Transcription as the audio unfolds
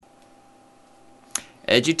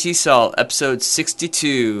Edgy Salt, episode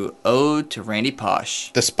 62, Ode to Randy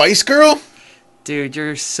Posh. The Spice Girl? Dude,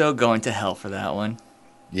 you're so going to hell for that one.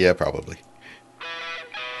 Yeah, probably.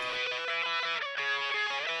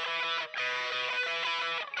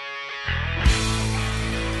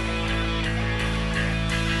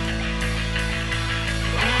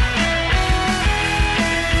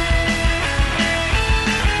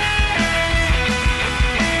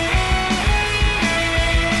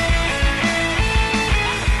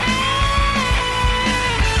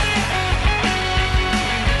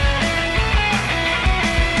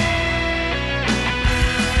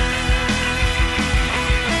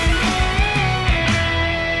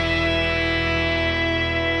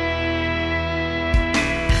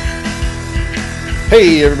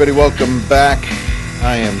 Hey everybody, welcome back.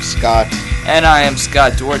 I am Scott. And I am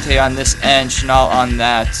Scott Duarte on this end, Chanel on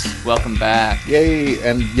that. Welcome back. Yay,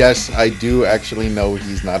 and yes, I do actually know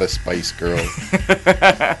he's not a Spice Girl.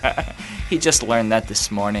 He just learned that this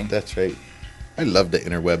morning. That's right. I love the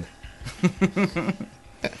interweb.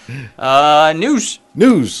 News.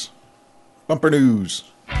 News. Bumper news.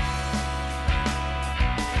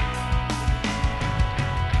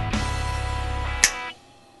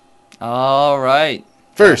 All right.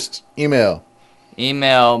 First, email.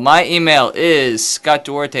 My email is Scott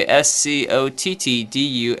Duarte,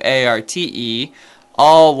 SCOTTDUARTE,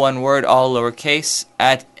 all one word, all lowercase,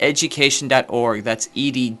 at education.org. That's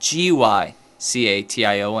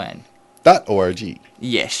EDGYCATION. .org.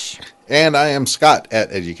 Yes. And I am Scott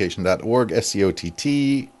at education.org,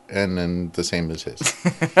 SCOTT, and then the same as his.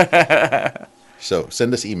 So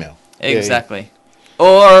send us email. Exactly. Yay.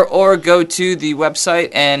 Or go to the website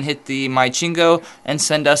and hit the My Chingo and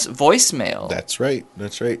send us voicemail. That's right.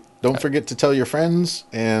 Don't forget to tell your friends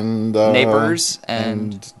and neighbors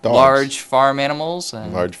and dogs. Large farm animals.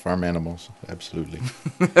 Large farm animals, absolutely.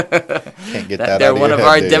 Can't get that they're out of one your of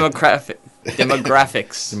head, our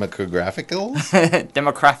demographics.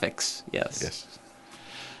 Demographics, yes.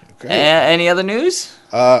 Okay. Any other news?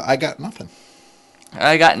 I got nothing.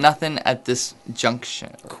 I got nothing at this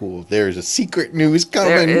junction. Cool. There's a secret news coming.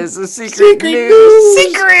 There is a secret news.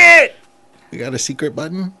 Secret! We got a secret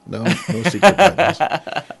button? No secret buttons.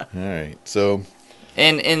 All right. So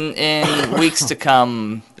in weeks to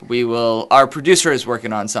come, our producer is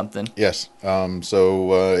working on something. Yes.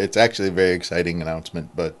 So it's actually a very exciting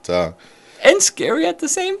announcement, but and scary at the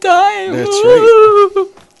same time. That's right.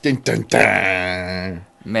 Dun, dun, dun.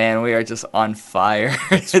 Man, we are just on fire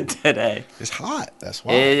today. It's hot. That's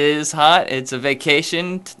why. It is hot. It's a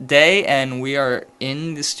vacation day, and we are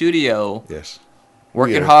in the studio. Yes.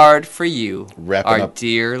 Working hard for you, our up.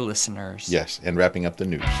 dear listeners. Yes, and wrapping up the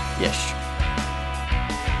news. Yes.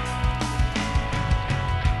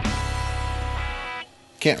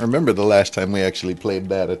 Can't remember the last time we actually played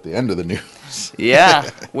that at the end of the news. Yeah,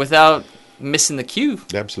 without missing the cue.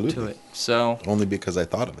 Absolutely. To it. So only because I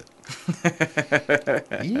thought of it.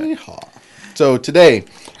 Yeehaw. So today,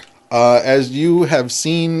 as you have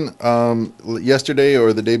seen yesterday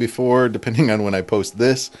or the day before, depending on when I post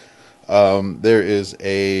this, there is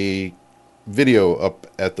a video up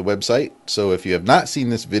at the website. So if you have not seen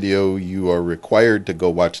this video, you are required to go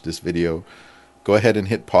watch this video. Go ahead and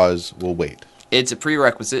hit pause. We'll wait. It's a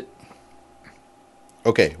prerequisite.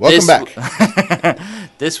 Okay, welcome back.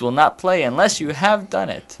 This will not play unless you have done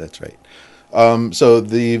it. That's right. So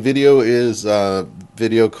the video is a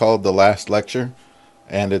video called The Last Lecture,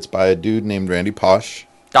 and it's by a dude named Randy Posh.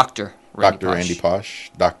 Dr. Randy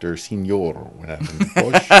Posh. Dr. Senor Randy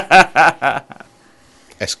Posh.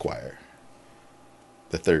 Esquire.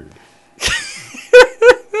 The third.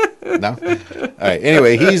 No? All right.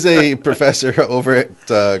 Anyway, he's a professor over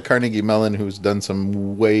at Carnegie Mellon who's done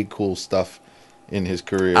some way cool stuff in his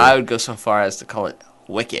career. I would go so far as to call it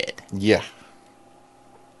wicked. Yeah.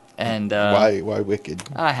 And why wicked?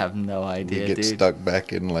 I have no idea, dude. Get stuck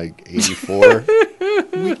back in like 84.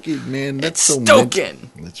 Wicked, man. That's it's so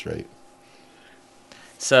stoking. That's right.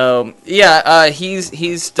 So yeah,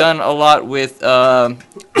 he's done a lot with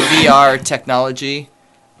VR technology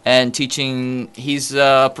and teaching. He's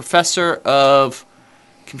a professor of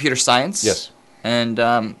computer science. Yes. And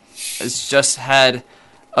has just had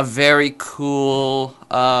a very cool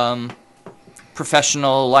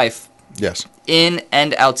professional life. Yes. In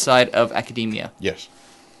and outside of academia. Yes.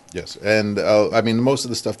 And I mean, most of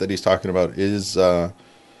the stuff that he's talking about is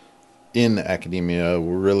in academia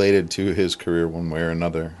related to his career one way or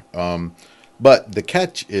another. But the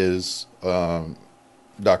catch is Dr.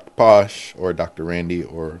 Posh or Dr. Randy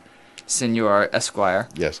or Senor Esquire.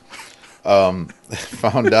 Yes.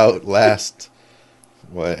 Found out last...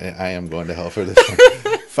 Well, I am going to hell for this one.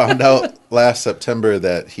 found out last September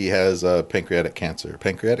that he has pancreatic cancer.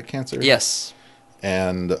 Pancreatic cancer? Yes.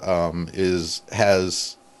 And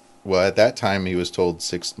well, at that time he was told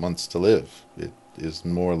 6 months to live. It is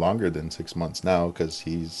more longer than 6 months now because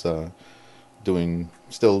he's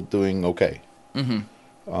still doing okay. And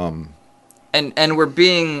we're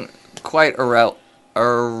being quite irreverent.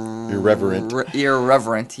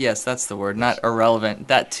 Irreverent, yes, that's the word. Not irrelevant,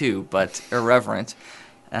 that too, but irreverent.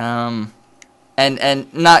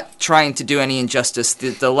 And not trying to do any injustice.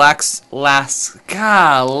 The last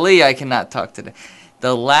golly, I cannot talk today.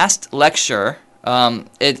 The last lecture,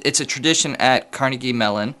 it's a tradition at Carnegie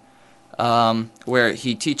Mellon, where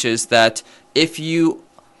he teaches that if you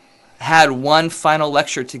had one final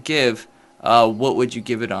lecture to give, what would you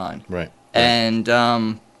give it on? Right. And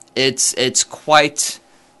it's quite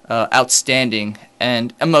outstanding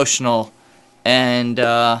and emotional, and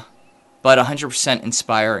but 100%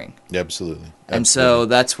 inspiring. Absolutely. And so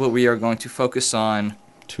that's what we are going to focus on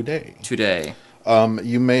today.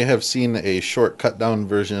 You may have seen a short cut down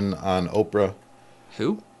version on Oprah.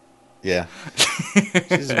 Who? Yeah.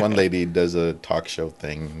 She's one lady who does a talk show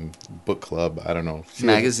thing, book club, I don't know.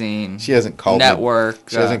 Magazine. She hasn't called network.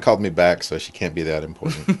 She hasn't called me back, so she can't be that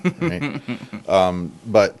important. Right?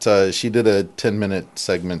 But she did a 10-minute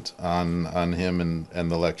segment on him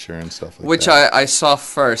and the lecture and stuff like which that. I saw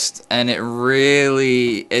first, and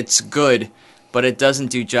it's good, but it doesn't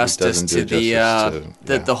do justice to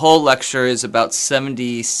the whole lecture is about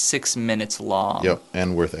 76 minutes long. Yep,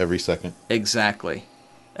 and worth every second. Exactly.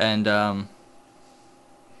 And,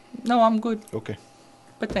 no, I'm good. Okay.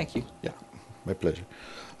 But thank you. Yeah, my pleasure.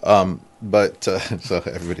 But, so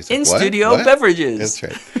everybody's like, what? In-studio beverages. That's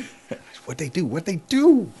right. What they do.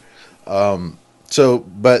 But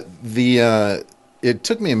it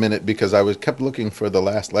took me a minute because I kept looking for the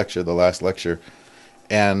last lecture,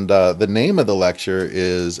 and the name of the lecture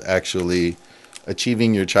is actually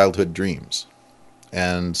Achieving Your Childhood Dreams.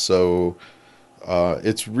 And so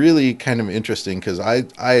it's really kind of interesting because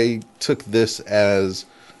I took this as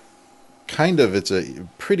it's a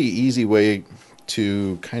pretty easy way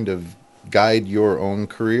to kind of guide your own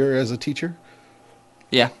career as a teacher.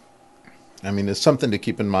 Yeah. I mean, it's something to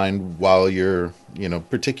keep in mind while you're,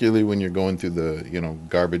 particularly when you're going through the,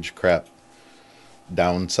 garbage crap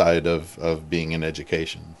downside of being in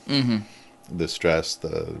education. Mm-hmm. The stress,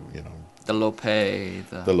 the low pay,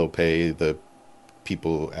 the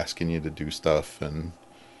people asking you to do stuff and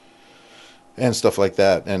stuff like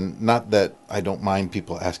that. And not that I don't mind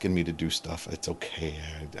people asking me to do stuff. It's okay.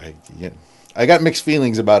 I got mixed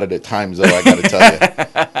feelings about it at times, though. I got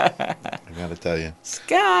to tell you.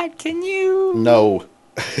 Scott, can you? No.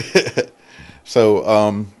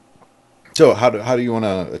 So how do you want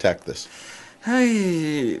to attack this?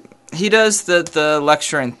 He does the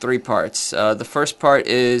lecture in 3 parts. The first part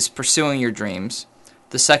is pursuing your dreams.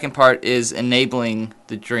 The second part is enabling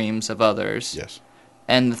the dreams of others. Yes.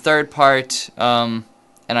 And the third part, and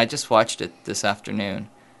I just watched it this afternoon,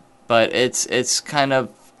 but it's kind of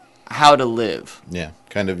how to live. Yeah,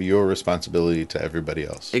 kind of your responsibility to everybody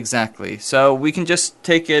else. Exactly. So we can just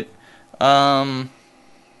take it part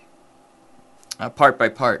by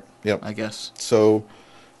part, yep. I guess. So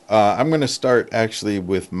I'm going to start actually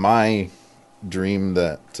with my dream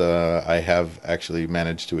that I have actually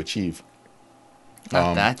managed to achieve.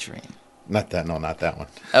 Not that dream. Not that one.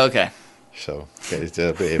 Okay. So it's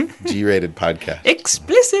a G-rated podcast.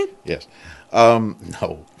 Explicit. Yes.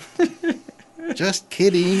 No. Just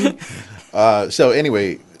kidding. So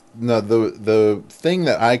anyway, no, the thing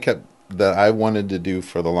that I wanted to do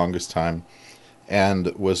for the longest time,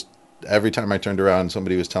 and was every time I turned around,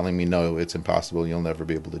 somebody was telling me, no, it's impossible. You'll never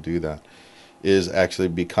be able to do that. Is actually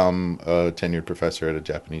become a tenured professor at a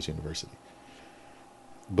Japanese university.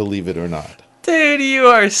 Believe it or not. Dude, you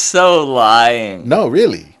are so lying. No,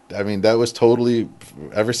 really. I mean, that was totally,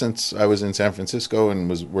 ever since I was in San Francisco and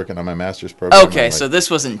was working on my master's program. Okay, so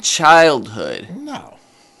this wasn't childhood. No.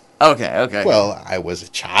 Okay. Well, I was a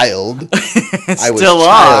child. I was still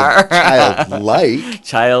are. Childlike.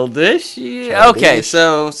 Childish? Yeah. Okay,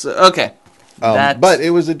 so okay. But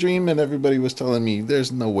it was a dream, and everybody was telling me,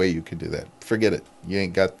 there's no way you could do that. Forget it. You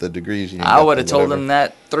ain't got the degrees. I would have told them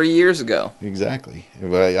that 3 years ago. Exactly.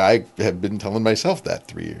 I had been telling myself that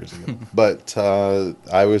 3 years ago. But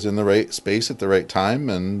I was in the right space at the right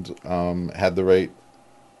time and had the right...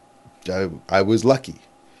 I was lucky.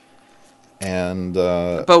 And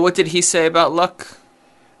but what did he say about luck?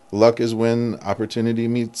 Luck is when opportunity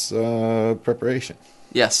meets preparation.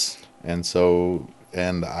 Yes. And so...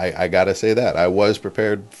 And I got to say that. I was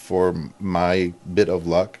prepared for my bit of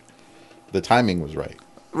luck. The timing was right.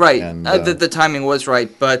 Right. And, the timing was right,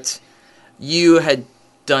 but you had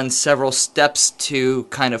done several steps to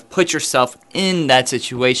kind of put yourself in that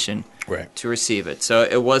situation Right. to receive it. So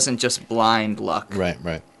it wasn't just blind luck. Right.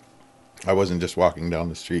 I wasn't just walking down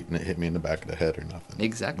the street and it hit me in the back of the head or nothing.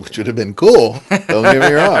 Exactly. Which would have been cool. Don't get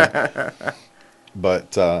me wrong.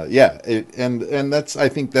 But yeah, and that's, I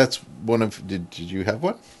think that's one of. Did you have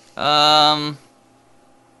one?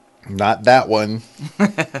 Not that one.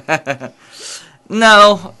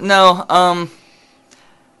 No.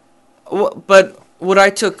 But what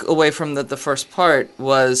I took away from the first part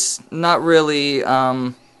was not really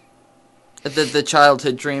the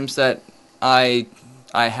childhood dreams that I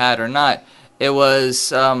had or not. It was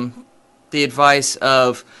the advice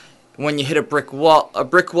of when you hit a brick wall.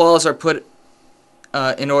 Brick walls are put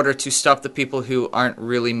in order to stop the people who aren't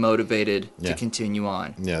really motivated to continue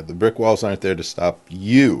on. Yeah, the brick walls aren't there to stop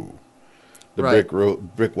you. The Right.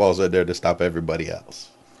 brick walls are there to stop everybody else.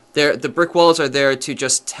 The brick walls are there to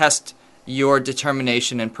just test your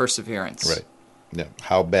determination and perseverance. Right. Yeah.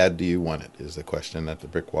 How bad do you want it is the question that the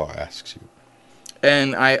brick wall asks you.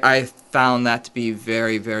 And I found that to be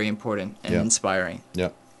very, very important and inspiring. Yeah.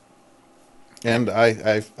 And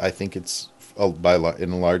I think it's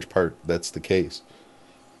in a large part that's the case.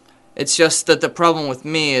 It's just that the problem with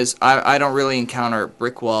me is I don't really encounter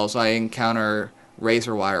brick walls. I encounter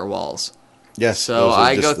razor wire walls. Yes. So those are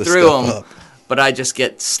I just go the through step them, up. but I just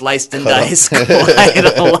get sliced and diced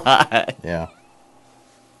quite a lot. Yeah.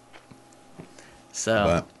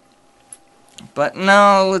 So, but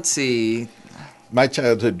no, let's see. My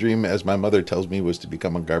childhood dream, as my mother tells me, was to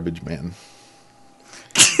become a garbage man.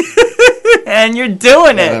 And you're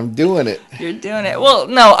doing it. And I'm doing it. You're doing it. Well,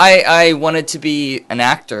 no, I wanted to be an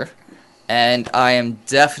actor, and I am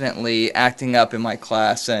definitely acting up in my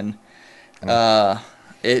class, and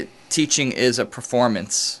teaching is a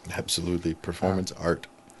performance. Absolutely. Performance art.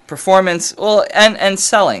 Performance, well, and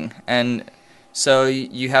selling. And so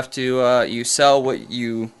you have to, you sell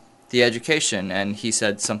the education, and he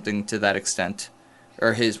said something to that extent.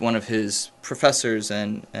 Or one of his professors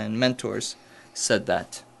and mentors said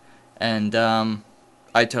that. And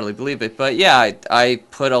I totally believe it. But yeah, I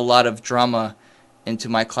put a lot of drama into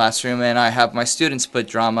my classroom, and I have my students put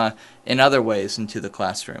drama in other ways into the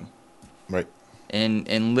classroom. Right.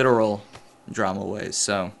 In literal drama ways.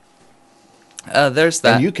 So there's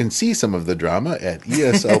that. And you can see some of the drama at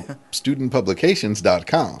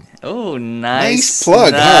eslstudentpublications.com. Oh, nice. Nice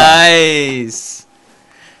plug, Nice.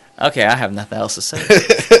 Okay, I have nothing else to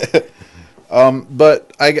say.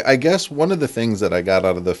 But I guess one of the things that I got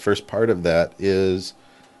out of the first part of that is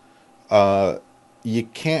you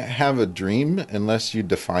can't have a dream unless you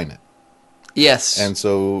define it. Yes. And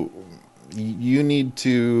so you need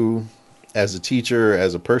to, as a teacher,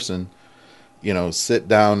 as a person, sit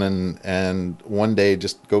down and one day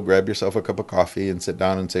just go grab yourself a cup of coffee and sit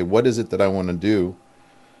down and say, what is it that I want to do?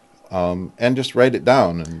 And just write it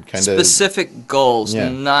down and kind of specific goals, Yeah.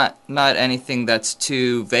 not anything that's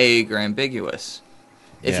too vague or ambiguous.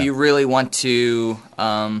 If Yeah. you really want to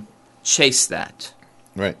chase that.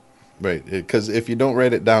 Right. Because if you don't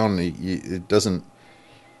write it down, it doesn't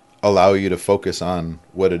allow you to focus on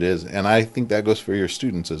what it is. And I think that goes for your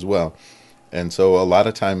students as well. And so a lot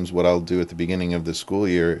of times what I'll do at the beginning of the school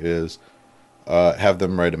year is have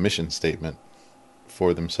them write a mission statement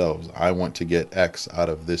for themselves. I want to get X out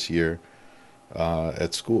of this year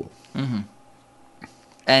at school. Mm-hmm.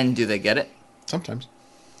 And do they get it? Sometimes.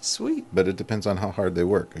 Sweet. But it depends on how hard they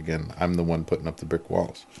work. Again, I'm the one putting up the brick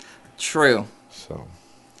walls. True. So.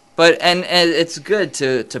 But and it's good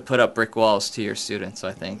to put up brick walls to your students,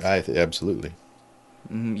 I think. Absolutely.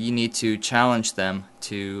 You need to challenge them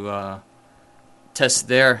to test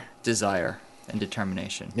their desire and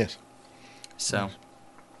determination. Yes. So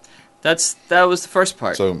that was the first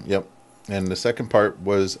part. So, yep. And the second part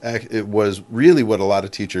was really what a lot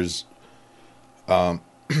of teachers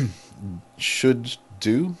should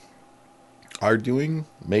do, are doing,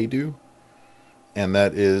 may do, and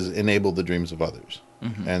that is enable the dreams of others.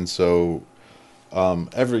 Mm-hmm. And so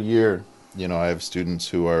every year, I have students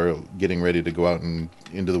who are getting ready to go out and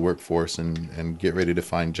into the workforce and get ready to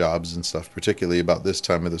find jobs and stuff, particularly about this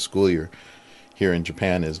time of the school year. Here in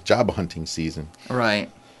Japan is job hunting season. Right.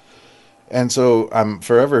 And so I'm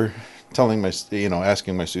forever telling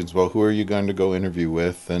asking my students, well, who are you going to go interview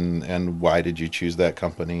with, and why did you choose that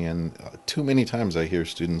company? And too many times I hear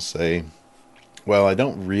students say, well, I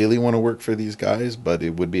don't really want to work for these guys, but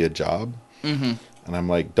it would be a job. Mm-hmm. And I'm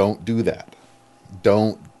like, don't do that.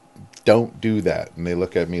 Don't do that. And they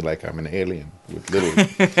look at me like I'm an alien with little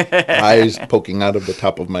eyes poking out of the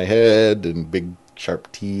top of my head and big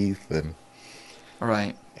sharp teeth and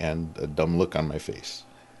right. And a dumb look on my face.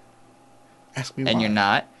 Ask me why. And you're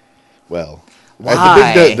not? Well,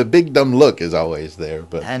 Why? The big dumb look is always there,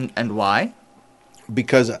 but And why?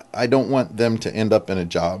 because I don't want them to end up in a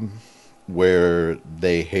job where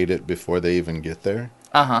they hate it before they even get there,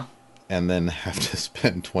 Uh-huh. and then have to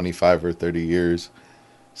spend 25 or 30 years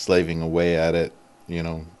slaving away at it,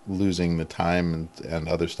 losing the time and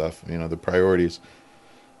other stuff, the priorities,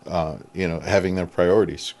 having their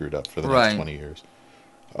priorities screwed up for the next Right. 20 years.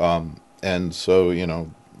 And so,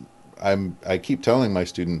 I keep telling my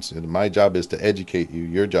students, my job is to educate you.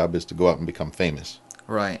 Your job is to go out and become famous,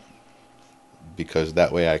 Right. because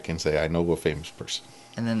that way I can say I know a famous person.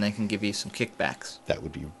 And then they can give you some kickbacks. That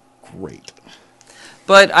would be great.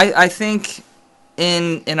 But I think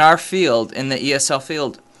in our field, in the ESL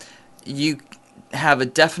field, you have a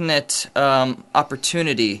definite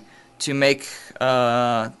opportunity to make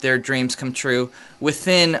their dreams come true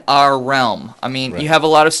within our realm. I mean, Right. you have a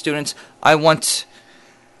lot of students.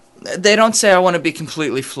 They don't say I want to be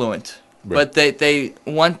completely fluent, Right. but they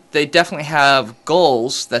definitely have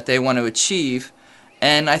goals that they want to achieve,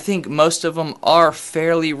 and I think most of them are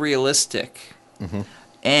fairly realistic. Mm-hmm.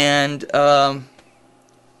 And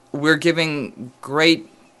we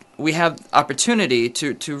have opportunity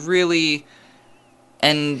to really,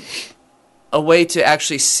 and a way to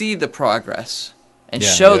actually see the progress and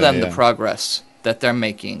show them the progress that they're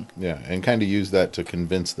making. Yeah, and kind of use that to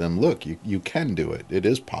convince them, look, you can do it. It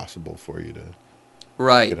is possible for you to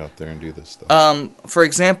Right. get out there and do this stuff. For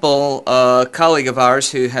example, a colleague of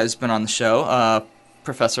ours who has been on the show,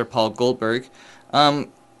 Professor Paul Goldberg,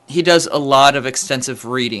 he does a lot of extensive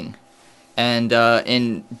reading and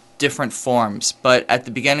in different forms. But at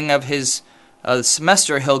the beginning of his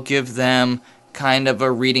semester, he'll give them kind of a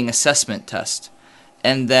reading assessment test.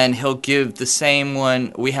 And then he'll give the same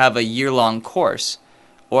one. We have a year-long course.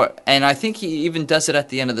 And I think he even does it at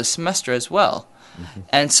the end of the semester as well. Mm-hmm.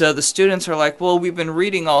 And so the students are like, well, we've been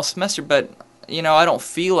reading all semester, but, I don't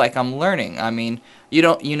feel like I'm learning. I mean,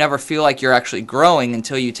 you never feel like you're actually growing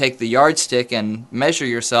until you take the yardstick and measure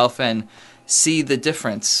yourself and see the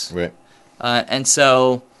difference. Right. And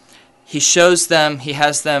so he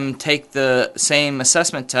has them take the same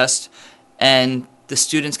assessment test, and the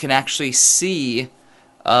students can actually see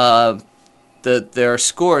their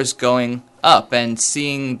scores going up and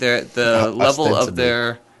seeing the level of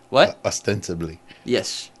their what? Ostensibly.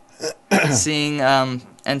 Yes. Seeing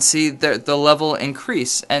and see the level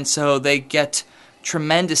increase, and so they get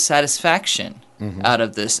tremendous satisfaction out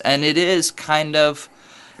of this, and it is kind of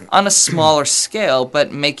on a smaller scale,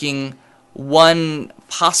 but making one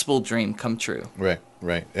possible dream come true. Right.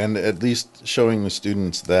 And at least showing the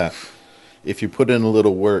students that if you put in a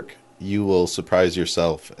little work, you will surprise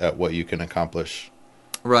yourself at what you can accomplish.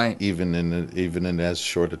 Right. Even in as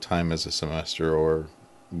short a time as a semester, or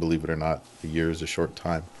believe it or not, a year is a short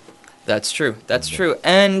time. That's true. That's true.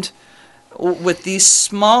 And with these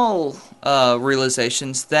small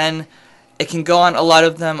realizations, then it can go on. A lot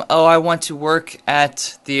of them, I want to work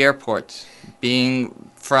at the airport, being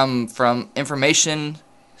from information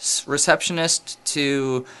receptionist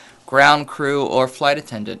to ground crew or flight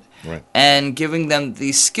attendant. Right. And giving them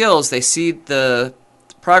these skills, they see the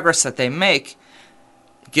progress that they make,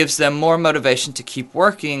 gives them more motivation to keep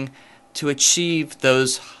working to achieve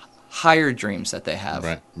those higher dreams that they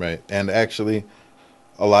have. Right. And actually,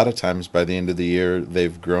 a lot of times by the end of the year,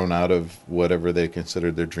 they've grown out of whatever they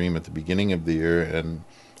considered their dream at the beginning of the year and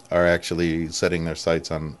are actually setting their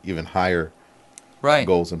sights on even higher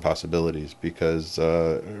goals and possibilities, because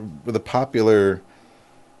the popular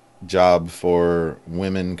job for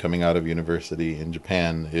women coming out of university in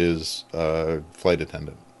Japan is flight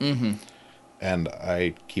attendant. Mm-hmm. And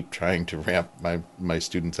I keep trying to ramp my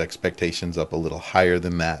students' expectations up a little higher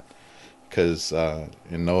than that, because, and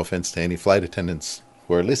no offense to any flight attendants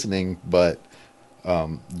who are listening, but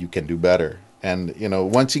you can do better. And,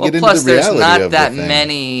 once you get into the reality of the thing. Plus, there's not that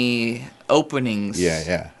many openings.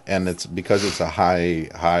 Yeah. And it's because it's a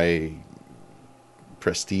high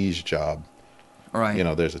prestige job. Right.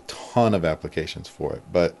 There's a ton of applications for it,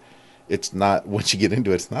 but it's not, once you get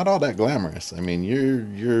into it, it's not all that glamorous. I mean,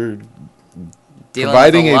 you're dealing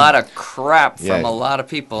providing with a lot of crap from a lot of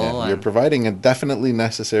people. Yeah, you're providing a definitely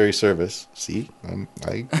necessary service. See, I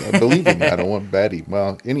believe in you. I don't want bad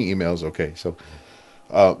any email is okay. So,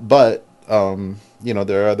 but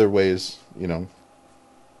there are other ways,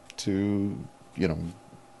 to,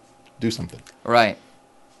 do something. Right.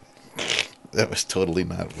 That was totally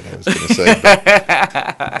not what I was going to say.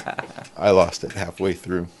 But I lost it halfway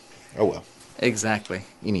through. Oh well. Exactly.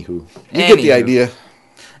 Anywho, you get the idea.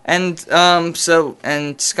 And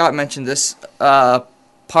and Scott mentioned this.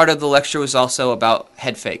 Part of the lecture was also about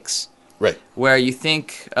head fakes. Right. Where you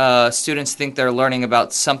think students think they're learning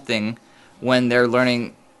about something when they're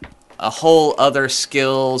learning a whole other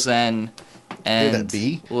skills and that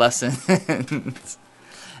be? lessons.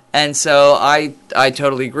 And so I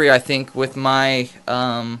totally agree. I think with my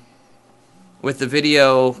with the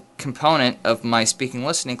video component of my speaking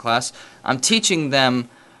listening class, I'm teaching them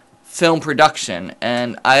film production,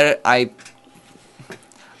 and I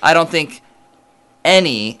don't think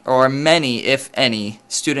any or many, if any,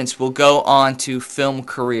 students will go on to film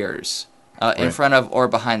careers in Right. front of or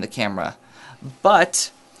behind the camera.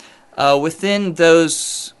 But within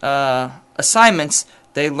those assignments,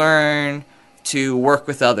 they learn to work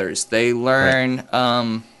with others. They learn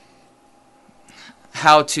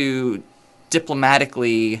how to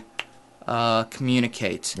diplomatically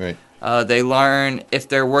communicate. Right. They learn, if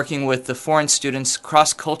they're working with the foreign students,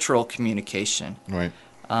 cross-cultural communication. Right.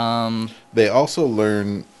 Um, They also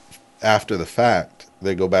learn after the fact.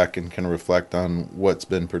 They go back and can reflect on what's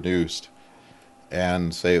been produced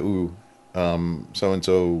and say, ooh,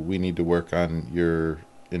 so-and-so, we need to work on your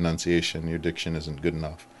enunciation. Your diction isn't good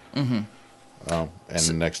enough. mhm.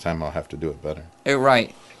 And next time I'll have to do it better.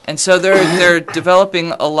 Right. And so they're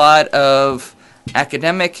developing a lot of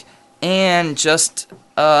academic and just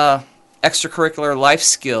extracurricular life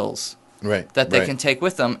skills Right. that they can take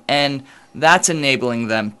with them, and that's enabling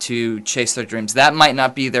them to chase their dreams. That might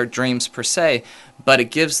not be their dreams per se, but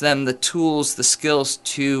it gives them the tools, the skills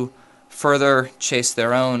to further chase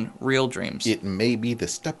their own real dreams. It may be the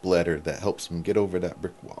stepladder that helps them get over that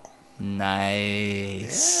brick wall.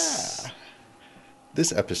 Nice. Yeah.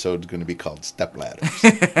 This episode's going to be called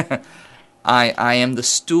Stepladders. I am the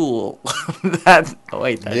stool. That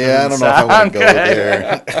wait. That Yeah, I don't doesn't know if I want sound to go good.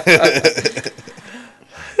 there.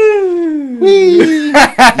 Whee! You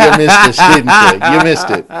missed it, didn't you? You missed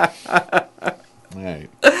it. All right.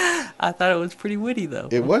 I thought it was pretty witty though.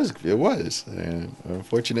 It was.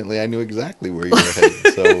 Unfortunately, I knew exactly where you were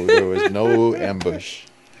headed, so there was no ambush.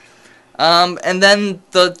 And then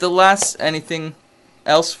the last, anything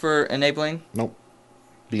else for enabling? Nope.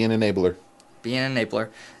 Be an enabler. Being an enabler.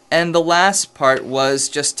 And the last part was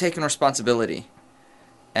just taking responsibility.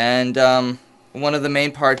 And one of the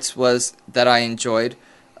main parts was that I enjoyed.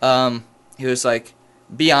 He was like,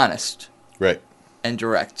 be honest Right. and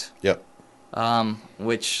direct. Yep.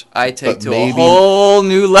 Which I take But to a maybe- whole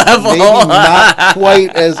new level. Maybe not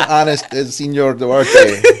quite as honest as Senor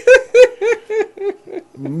Duarte.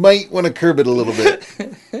 Might want to curb it a little bit.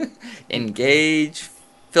 Engage,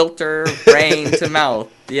 filter, brain to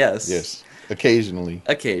mouth. Yes. Yes. Occasionally.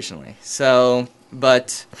 Occasionally. So,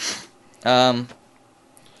 but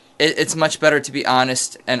it's much better to be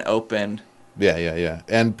honest and open. Yeah.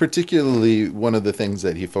 And particularly one of the things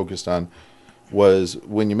that he focused on was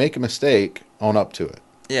when you make a mistake, own up to it.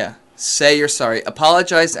 Yeah. Say you're sorry.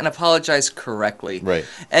 Apologize and apologize correctly. Right.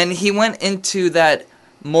 And he went into that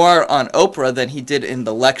more on Oprah than he did in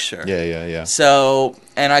the lecture. Yeah. So,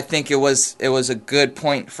 and I think it was a good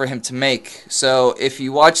point for him to make. So, if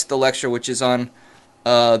you watch the lecture, which is on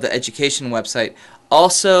the education website,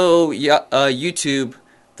 also YouTube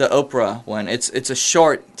the Oprah one. It's a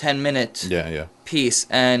short 10-minute Yeah. piece,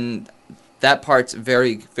 and that part's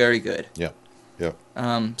very, very good. Yep.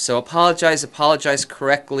 So apologize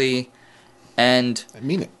correctly, and I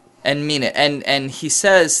mean it. mean it. And he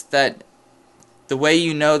says that the way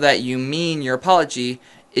you know that you mean your apology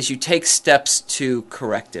is you take steps to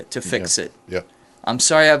correct it, to fix it. Yep. I'm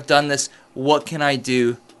sorry I've done this. What can I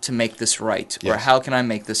do to make this right? Or Yes. how can I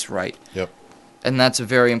make this right? Yep. And that's a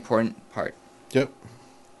very important part. Yep.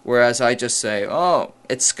 Whereas I just say, oh,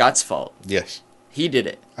 it's Scott's fault. Yes. He did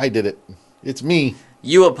it. I did it. It's me.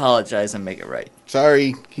 You apologize and make it right.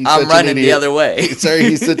 Sorry. He's I'm such running an the idiot. other way. Sorry,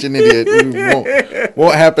 he's such an idiot. It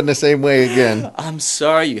won't happen the same way again. I'm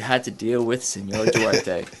sorry you had to deal with Senor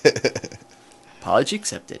Duarte. Apology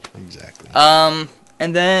accepted. Exactly.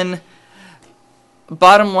 And then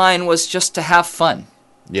bottom line was just to have fun.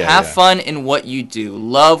 Have fun in what you do.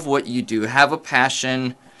 Love what you do. Have a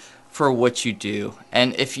passion for what you do.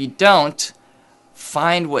 And if you don't,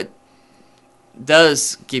 find what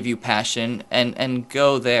does give you passion and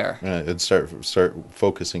go there. And start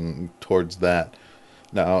focusing towards that.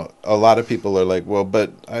 Now, a lot of people are like, well,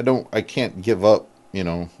 but I can't give up,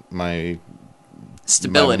 my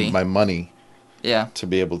Stability. my money Yeah. to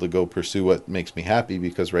be able to go pursue what makes me happy,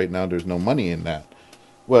 because right now there's no money in that.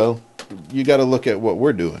 Well, you got to look at what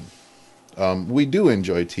we're doing. We do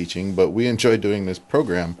enjoy teaching, but we enjoy doing this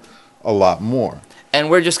program a lot more. And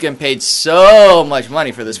we're just getting paid so much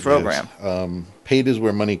money for this program. Yes. Paid is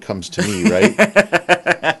where money comes to me,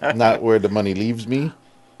 right? Not where the money leaves me.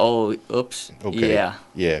 Oh, oops. Okay. Yeah.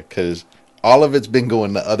 Yeah, because all of it's been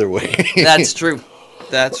going the other way. That's true.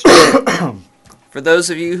 That's true. For those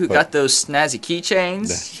of you who But- got those snazzy keychains,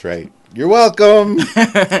 That's right. You're welcome.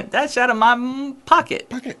 that's out of my pocket.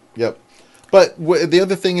 Okay. Yep. But the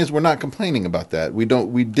other thing is, we're not complaining about that. We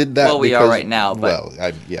did that. Well, we are because, right now, but-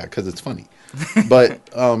 well, yeah, because it's funny. But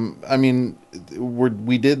I mean,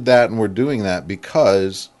 we did that, and we're doing that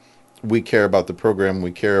because we care about the program.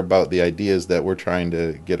 We care about the ideas that we're trying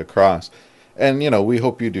to get across, and we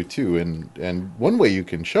hope you do too. And one way you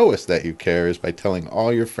can show us that you care is by telling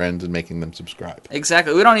all your friends and making them subscribe.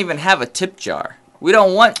 Exactly. We don't even have a tip jar. We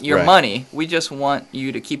don't want your Right. money. We just want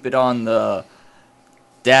you to keep it on the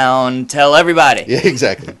down, tell everybody. Yeah,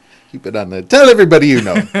 exactly. Keep it on the tell everybody you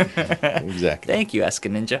know. Exactly. Thank you,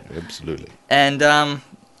 Eska Ninja. Absolutely. And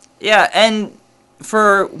yeah, and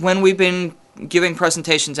for when we've been giving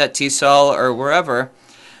presentations at TESOL or wherever,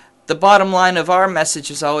 the bottom line of our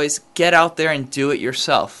message is always get out there and do it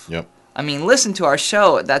yourself. Yep. I mean, listen to our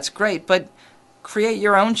show, that's great, but create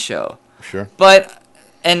your own show. Sure. But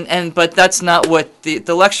but that's not what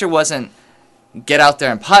the lecture wasn't. Get out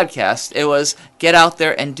there and podcast. It was get out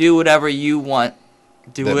there and do whatever you want.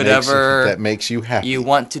 Do whatever that makes you happy. you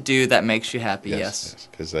want to do that makes you happy. Yes.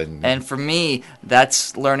 Because And for me,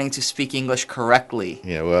 that's learning to speak English correctly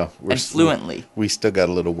yeah, well, and fluently. We still got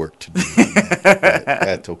a little work to do. On that.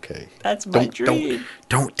 That's okay. That's my dream.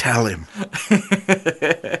 Don't tell him.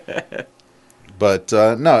 But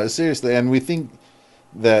no, seriously, and we think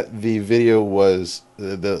that the video was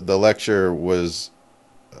the lecture was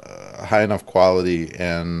high enough quality,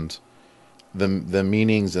 and the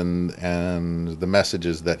meanings and the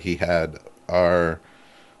messages that he had are,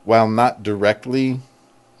 while not directly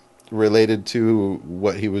related to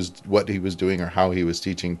what he was doing or how he was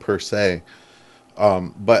teaching per se,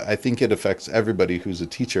 but I think it affects everybody who's a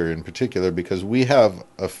teacher in particular, because we have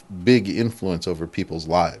a big influence over people's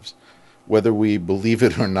lives, whether we believe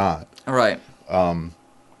it or not. Right.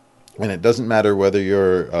 And it doesn't matter whether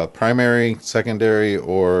you're primary, secondary,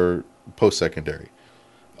 or post-secondary.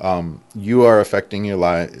 You are affecting your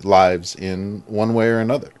lives in one way or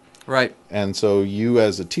another. Right. And so you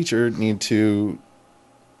as a teacher need to,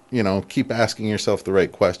 keep asking yourself the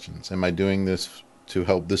right questions. Am I doing this to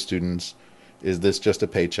help the students? Is this just a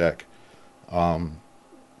paycheck?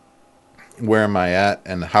 Where am I at?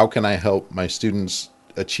 And how can I help my students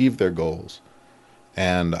achieve their goals?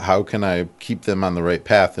 And how can I keep them on the right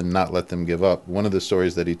path and not let them give up? One of the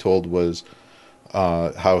stories that he told was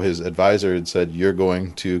how his advisor had said, "You're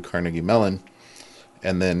going to Carnegie Mellon,"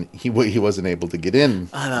 and then he wasn't able to get in.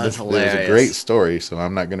 Oh, that was It hilarious. was a great story, so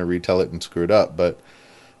I'm not going to retell it and screw it up. But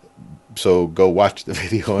so go watch the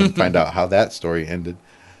video and find out how that story ended.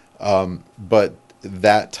 But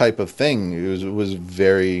that type of thing, it was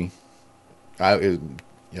very. I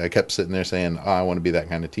kept sitting there saying, "Oh, I want to be that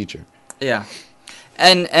kind of teacher." Yeah.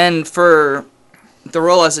 And for the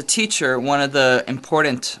role as a teacher, one of the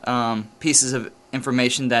important pieces of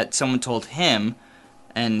information that someone told him,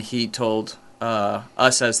 and he told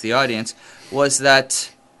us as the audience, was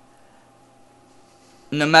that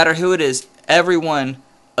no matter who it is, everyone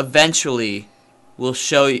eventually will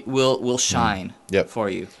shine Yep. for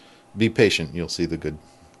you. Be patient; you'll see the good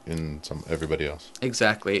in everybody else.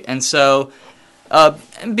 Exactly. And so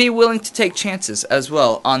and be willing to take chances as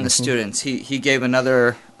well on the students. He gave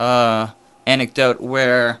another anecdote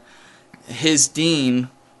where his dean,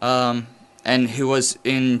 and who was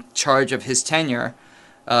in charge of his tenure,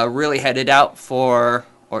 really headed out for,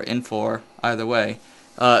 or in for, either way,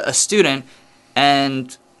 a student,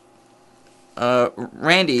 and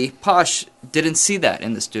Randy Posh didn't see that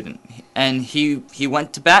in the student. And he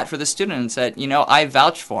went to bat for the student and said, I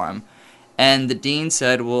vouched for him. And the dean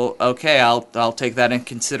said, well, okay, I'll take that in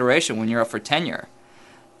consideration when you're up for tenure.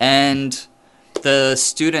 And the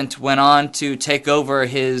student went on to take over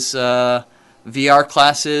his VR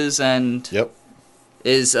classes and Yep.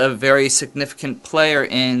 is a very significant player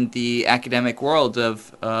in the academic world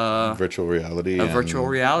of Virtual reality. virtual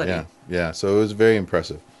reality. Yeah. So it was very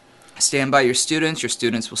impressive. Stand by your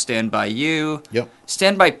students will stand by you. Yep.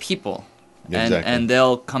 Stand by people, Exactly. and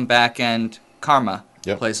they'll come back, and karma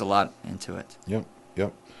Yep. plays a lot into it. Yep.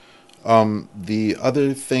 The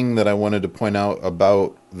other thing that I wanted to point out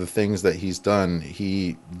about the things that he's done,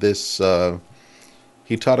 he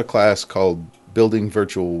taught a class called Building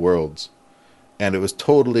Virtual Worlds, and it was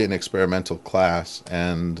totally an experimental class.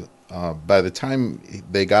 And by the time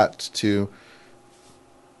they got to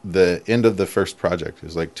the end of the first project, it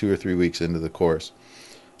was like 2 or 3 weeks into the course,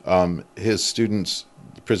 his students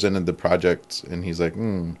presented the project, and he's like,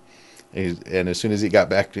 And as soon as he got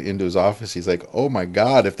back into his office, he's like, "Oh my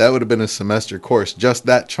God! If that would have been a semester course, just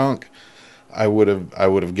that chunk, I would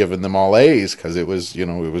have given them all A's, because it was it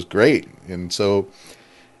was great." And so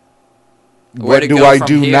Where what to do go I from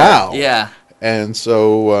do here? now? Yeah. And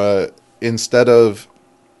so instead of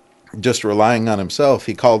just relying on himself,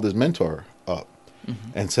 he called his mentor up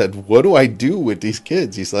and said, what do I do with these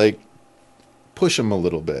kids? He's like, push them a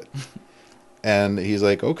little bit. And he's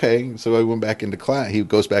like, okay. So I went back into class. He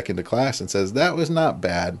goes back into class and says, that was not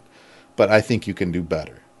bad, but I think you can do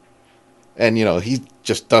better. And, you know, he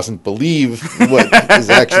just doesn't believe what is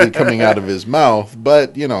actually coming out of his mouth.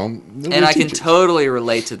 But, you know. And I can totally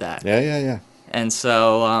relate to that. Yeah. And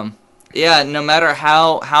so, yeah, no matter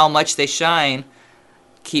how much they shine,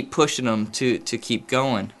 keep pushing them to keep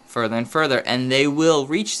going further and further. And they will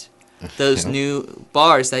reach those new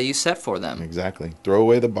bars that you set for them. Exactly. Throw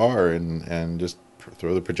away the bar and just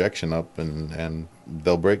throw the projection up and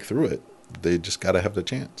they'll break through it. They just got to have the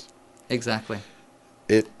chance. Exactly.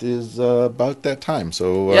 It is about that time.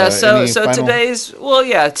 So yeah. So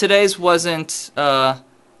final... today's wasn't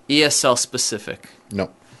ESL specific.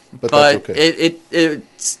 No, but that's okay.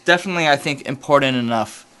 It's definitely, I think, important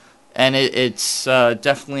enough, and it's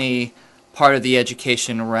definitely part of the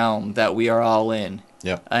education realm that we are all in.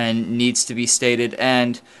 Yeah. And needs to be stated,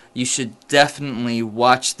 and you should definitely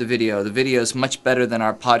watch the video. The video is much better than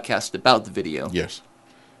our podcast about the video. Yes.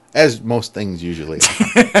 As most things usually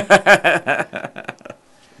are.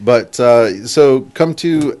 But, so come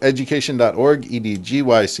to education.org,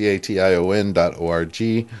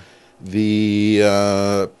 edgycation.org. The,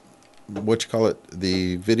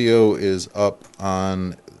 the video is up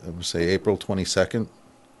on, I would say, April 22nd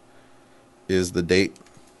is the date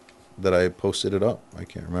that I posted it up. I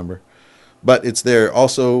can't remember. But it's there.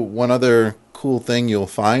 Also, one other cool thing you'll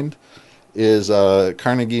find is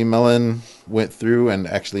Carnegie Mellon went through and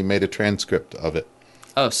actually made a transcript of it.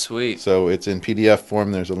 Oh, sweet. So it's in PDF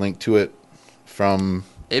form. There's a link to it from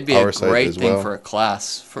It'd be our a great as thing well. for a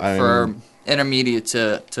class, for intermediate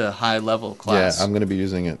to high level class. Yeah, I'm going to be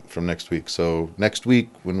using it from next week. So next week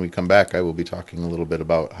when we come back, I will be talking a little bit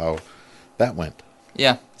about how that went.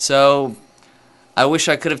 Yeah, so I wish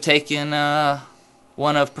I could have taken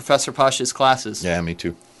one of Professor Posh's classes. Yeah, me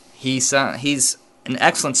too. He's an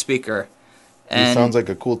excellent speaker. And he sounds like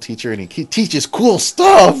a cool teacher, and he teaches cool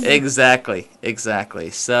stuff. Exactly.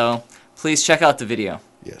 So please check out the video.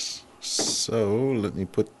 Yes. So let me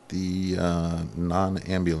put the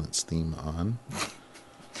non-ambulance theme on.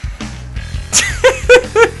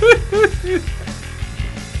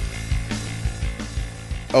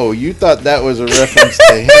 Oh, you thought that was a reference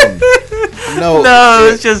to him. No,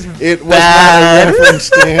 it's just it was bad. not a reference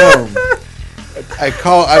to him.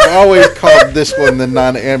 I've always called this one the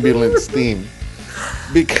non-ambulance theme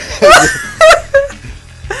because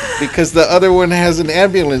the other one has an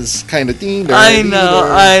ambulance kind of theme. I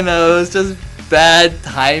know. It's just bad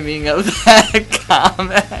timing of that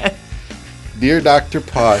comment. Dear Dr.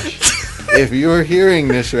 Posh, if you're hearing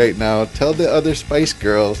this right now, tell the other Spice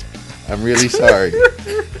Girls I'm really sorry.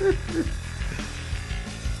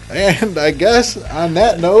 And I guess on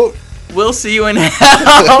that note, we'll see you in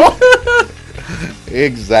hell.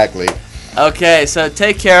 Exactly. Okay, so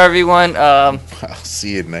take care, everyone. I'll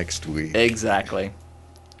see you next week. Exactly.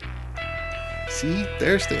 See,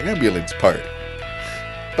 there's the ambulance part.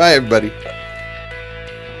 Bye, everybody.